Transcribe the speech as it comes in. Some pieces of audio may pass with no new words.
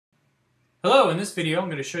Hello, in this video I'm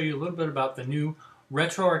going to show you a little bit about the new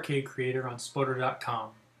Retro Arcade creator on Sploder.com.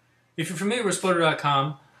 If you're familiar with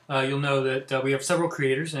Sploder.com, you'll know that we have several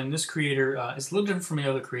creators, and this creator is a little different from the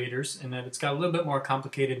other creators in that it's got a little bit more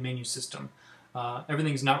complicated menu system.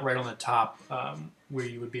 Everything's not right on the top where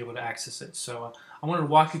you would be able to access it. So I wanted to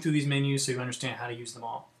walk you through these menus so you understand how to use them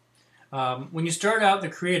all. When you start out the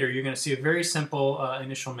creator, you're going to see a very simple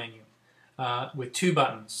initial menu with two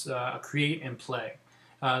buttons, Create and Play.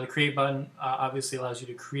 The Create button obviously allows you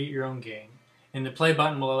to create your own game, and the Play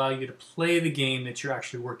button will allow you to play the game that you're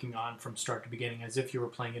actually working on from start to beginning as if you were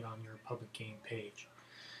playing it on your public game page.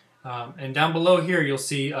 And down below here you'll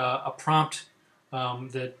see a prompt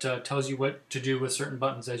that tells you what to do with certain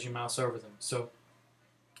buttons as you mouse over them, so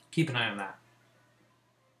keep an eye on that.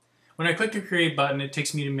 When I click the Create button, it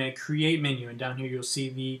takes me to my Create menu, and down here you'll see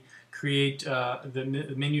the Create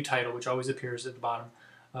the menu title, which always appears at the bottom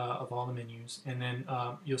of all the menus, and then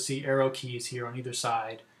you'll see arrow keys here on either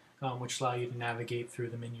side, which allow you to navigate through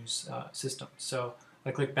the menus system. So if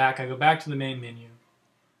I click back, I go back to the main menu.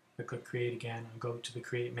 If I click Create again, I go to the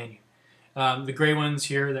Create menu. The gray ones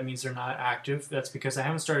here, that means they're not active. That's because I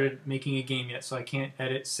haven't started making a game yet, so I can't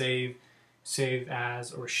edit, save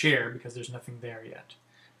as, or share because there's nothing there yet.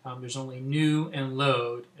 There's only new and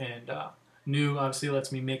load, and new obviously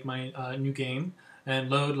lets me make my new game,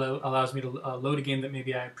 and load allows me to load a game that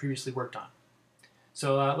maybe I previously worked on.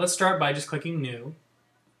 So let's start by just clicking New,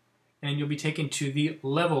 and you'll be taken to the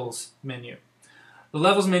Levels menu. The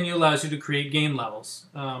Levels menu allows you to create game levels,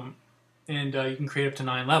 and you can create up to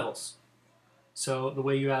 9 levels. So the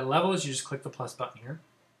way you add levels, you just click the plus button here,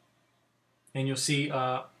 and you'll see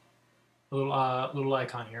a little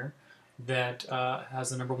icon here that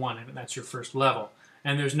has the number 1 in it. That's your first level.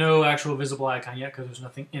 And there's no actual visible icon yet because there's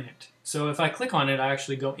nothing in it. So if I click on it, I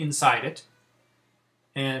actually go inside it,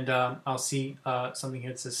 and I'll see something here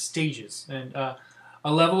that says Stages. And a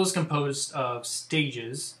level is composed of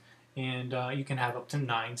stages, and you can have up to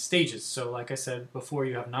 9 stages. So like I said before,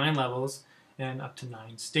 you have 9 levels and up to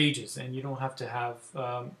 9 stages. And you don't have to have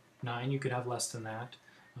 9, you could have less than that,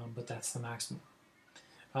 but that's the maximum.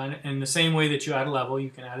 And in the same way that you add a level, you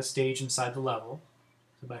can add a stage inside the level,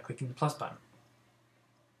 so by clicking the plus button.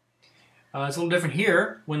 It's a little different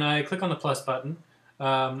here. When I click on the plus button,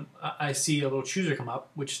 I see a little chooser come up,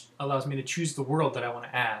 which allows me to choose the world that I want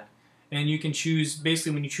to add. And you can choose,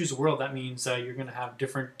 basically when you choose a world, that means you're going to have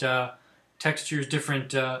different textures,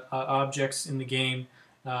 different objects in the game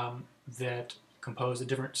that compose a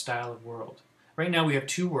different style of world. Right now we have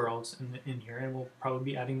 2 worlds in here, and we'll probably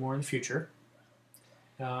be adding more in the future.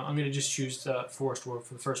 I'm going to just choose the forest world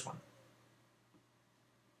for the first one.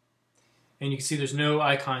 And you can see there's no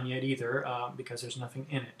icon yet either because there's nothing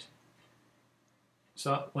in it.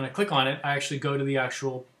 So when I click on it, I actually go to the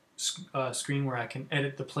actual screen where I can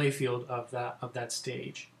edit the playfield of that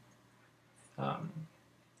stage.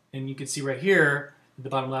 And you can see right here at the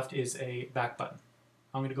bottom left is a back button.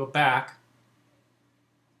 I'm going to go back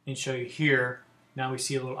and show you here. Now we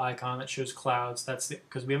see a little icon that shows clouds. That's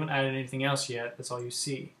because we haven't added anything else yet. That's all you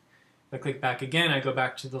see. If I click back again, I go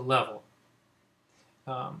back to the level.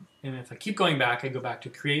 And if I keep going back, I go back to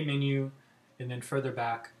Create menu, and then further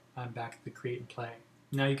back, I'm back at the Create and Play.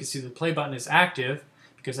 Now you can see the Play button is active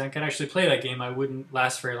because I can actually play that game. I wouldn't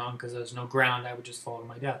last very long because there's no ground. I would just fall to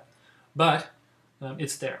my death. But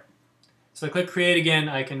it's there. So I click Create again.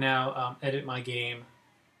 I can now edit my game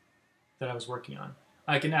that I was working on.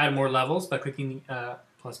 I can add more levels by clicking the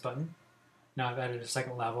plus button. Now I've added a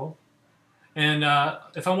second level. And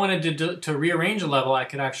if I wanted to rearrange a level, I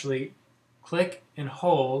could actually click and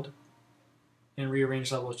hold and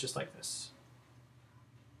rearrange levels just like this.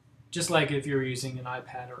 Just like if you're using an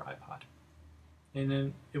iPad or iPod. And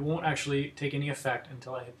then it won't actually take any effect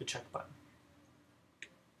until I hit the check button.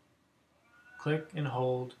 Click and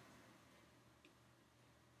hold,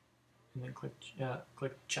 and then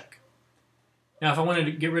click check. Now if I wanted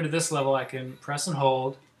to get rid of this level, I can press and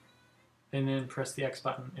hold, and then press the X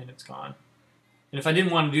button, and it's gone. And if I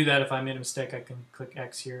didn't want to do that, if I made a mistake, I can click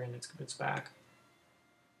X here and it's back.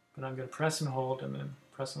 But I'm going to press and hold and then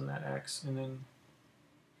press on that X and then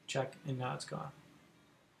check, and now it's gone.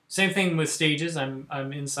 Same thing with stages. I'm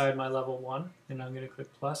inside my level 1, and I'm going to click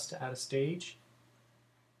plus to add a stage.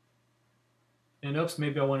 And oops,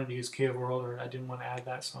 maybe I wanted to use Cave World, or I didn't want to add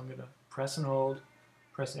that, so I'm going to press and hold,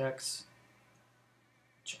 press X,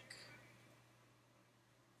 check.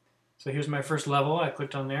 So here's my first level. I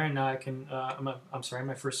clicked on there, and now I can, I'm sorry,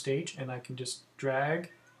 my first stage, and I can just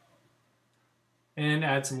drag and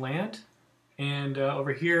add some land. And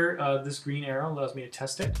over here, this green arrow allows me to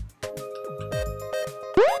test it.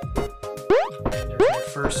 And there's my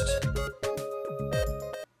first,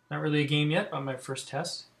 not Not really a game yet, but my first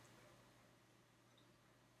test.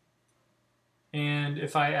 And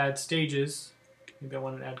if I add stages, maybe I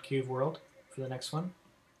want to add Cave World for the next one.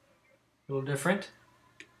 A little different.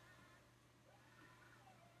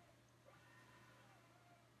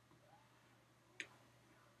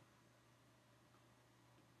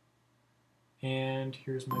 And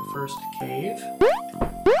here's my first cave.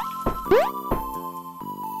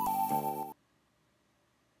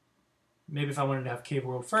 Maybe if I wanted to have Cave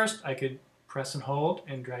World first, I could press and hold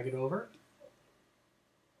and drag it over.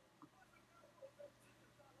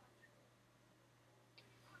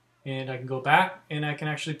 And I can go back and I can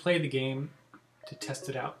actually play the game to test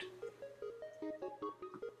it out.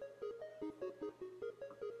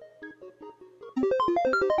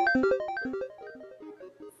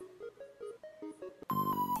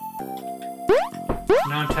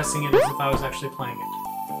 Now I'm testing it as if I was actually playing it.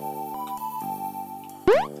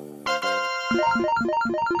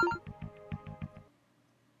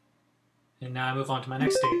 And now I move on to my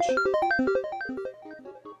next stage.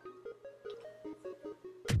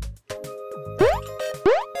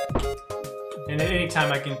 And at any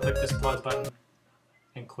time I can click this pause button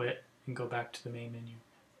and quit and go back to the main menu.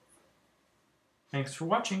 Thanks for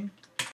watching.